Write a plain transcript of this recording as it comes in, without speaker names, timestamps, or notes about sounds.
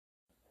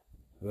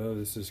Hello,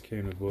 this is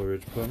Kane with Bull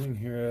Ridge Plumbing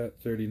here at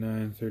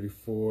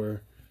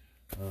 3934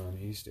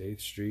 East 8th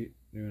Street,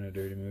 doing a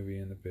dirty movie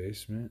in the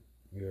basement.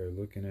 We are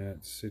looking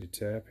at City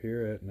Tap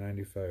here at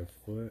 95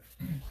 foot.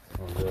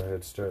 I'll go ahead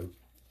and start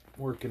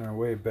working our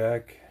way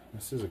back.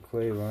 This is a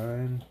clay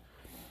line.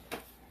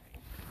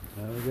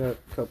 Now we got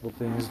a couple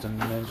things to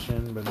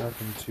mention, but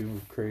nothing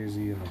too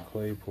crazy in the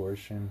clay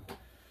portion.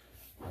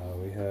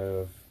 We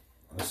have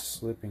a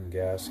slipping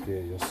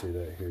gasket. You'll see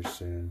that here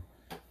soon.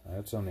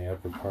 That's on the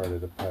upper part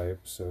of the pipe,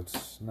 so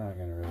it's not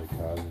going to really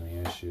cause any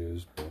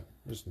issues, but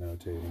just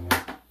notating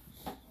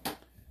it.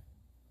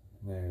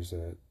 There's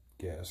that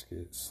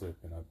gasket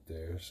slipping up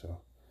there, so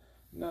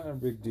not a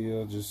big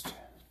deal, just,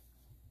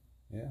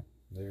 yeah,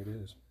 there it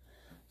is.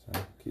 So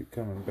keep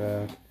coming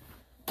back.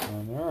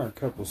 There are a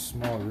couple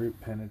small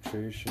root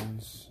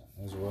penetrations,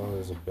 as well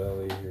as a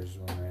belly. Here's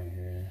one right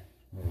here,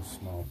 a little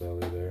small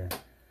belly there.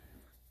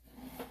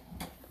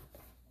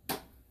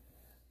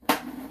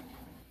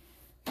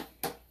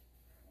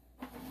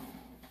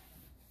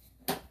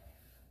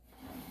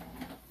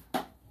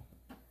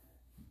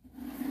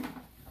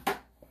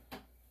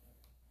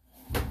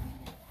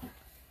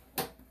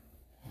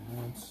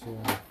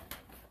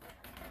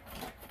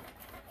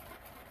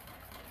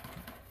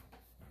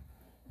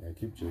 Yeah,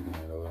 keep jigging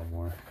it a little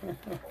more.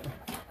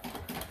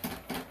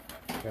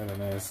 Got a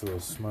nice little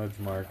smudge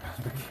mark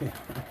on the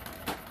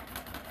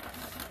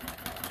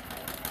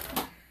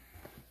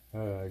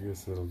camera. I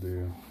guess it'll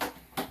do.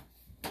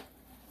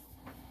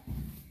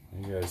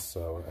 You guys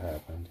saw what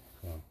happened.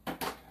 Well,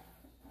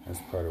 that's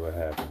part of what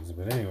happens.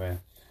 But anyway,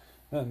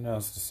 nothing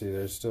else to see.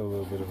 There's still a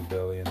little bit of a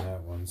belly in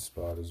that one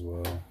spot as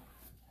well.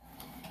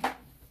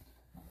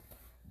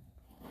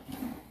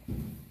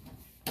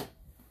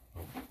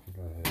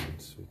 Go ahead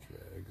and switch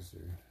rags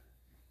there.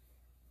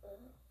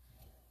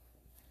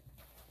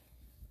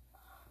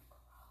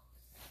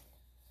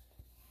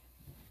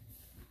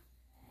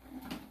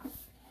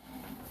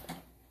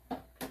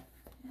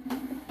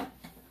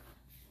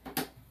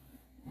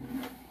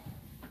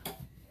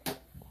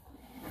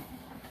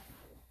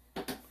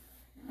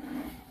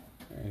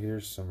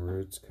 Here's some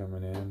roots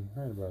coming in,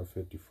 right about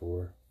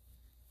 54.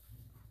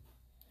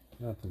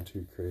 Nothing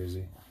too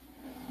crazy.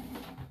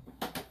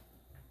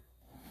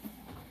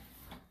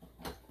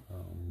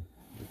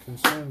 The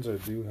concerns I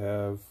do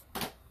have,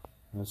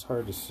 and it's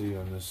hard to see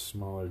on this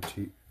smaller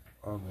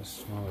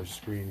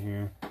screen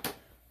here.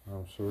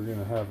 So we're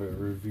gonna have it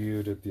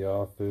reviewed at the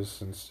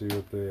office and see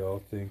what they all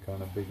think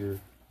on a bigger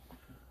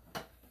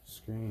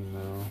screen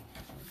now.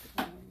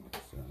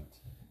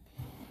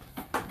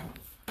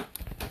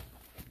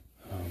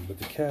 But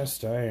the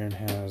cast iron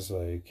has,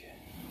 like,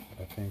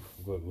 I think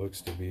what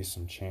looks to be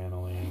some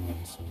channeling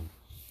and some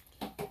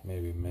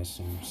maybe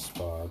missing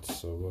spots,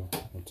 so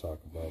we'll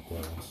talk about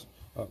those.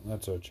 Oh,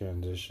 that's our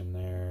transition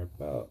there,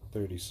 about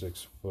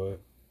 36 foot.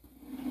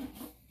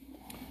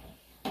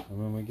 And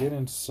when we get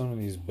into some of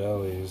these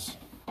bellies,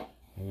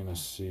 you're going to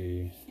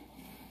see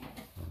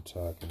what I'm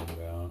talking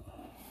about.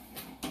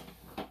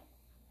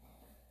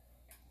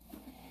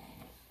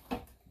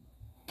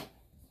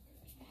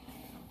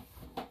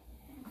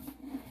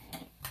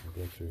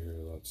 Go through here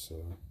a lot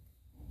slower.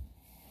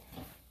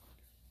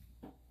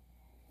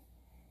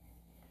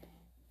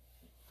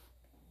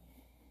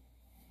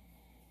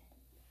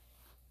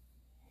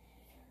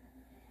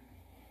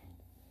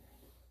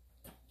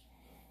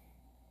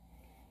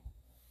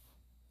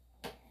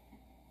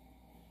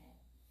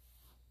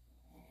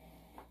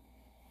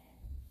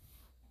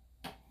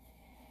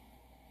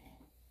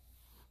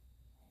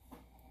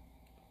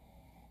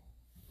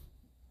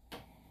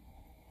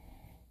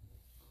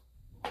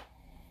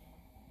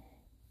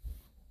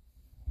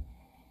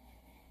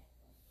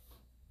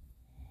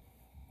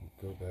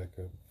 Go back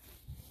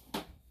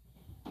up.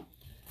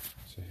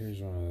 So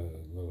here's one of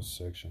the little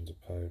sections of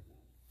pipe.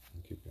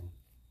 I'll keep going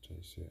until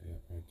you see it. Yeah,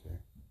 right there.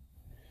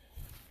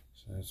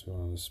 So that's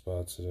one of the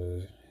spots that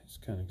I was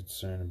kind of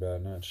concerned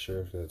about. Not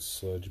sure if that's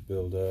sludge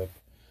buildup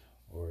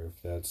or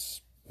if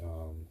that's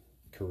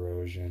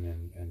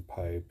corrosion and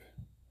pipe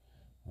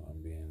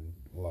being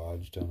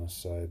lodged on the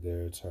side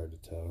there. It's hard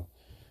to tell.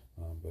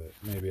 But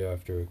maybe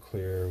after a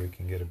clear we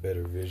can get a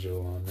better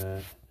visual on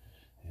that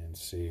and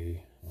see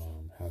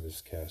how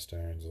this cast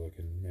iron's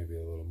looking, maybe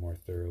a little more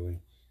thoroughly.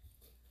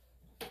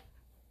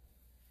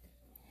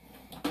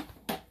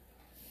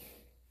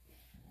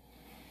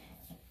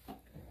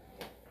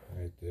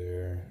 Right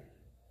there,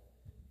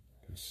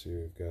 you can see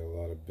we've got a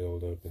lot of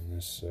buildup in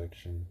this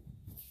section.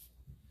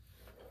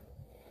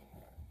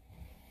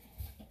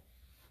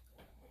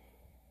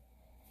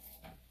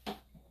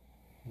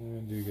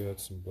 And we do got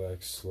some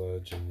black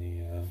sludge in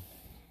the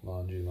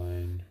laundry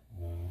line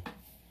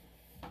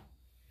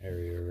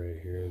area right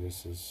here.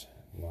 This is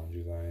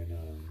laundry line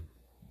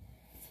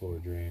floor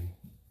drain.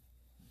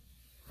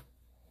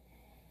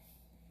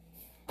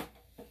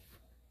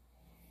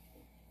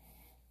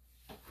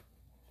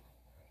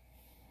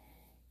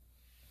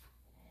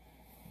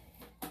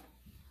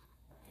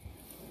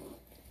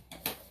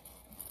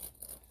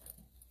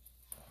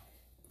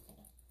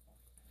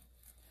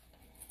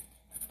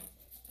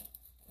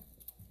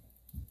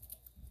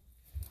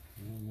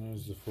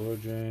 There's the floor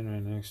drain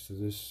right next to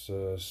this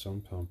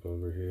sump pump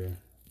over here.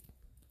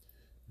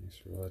 Thanks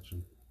for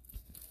watching.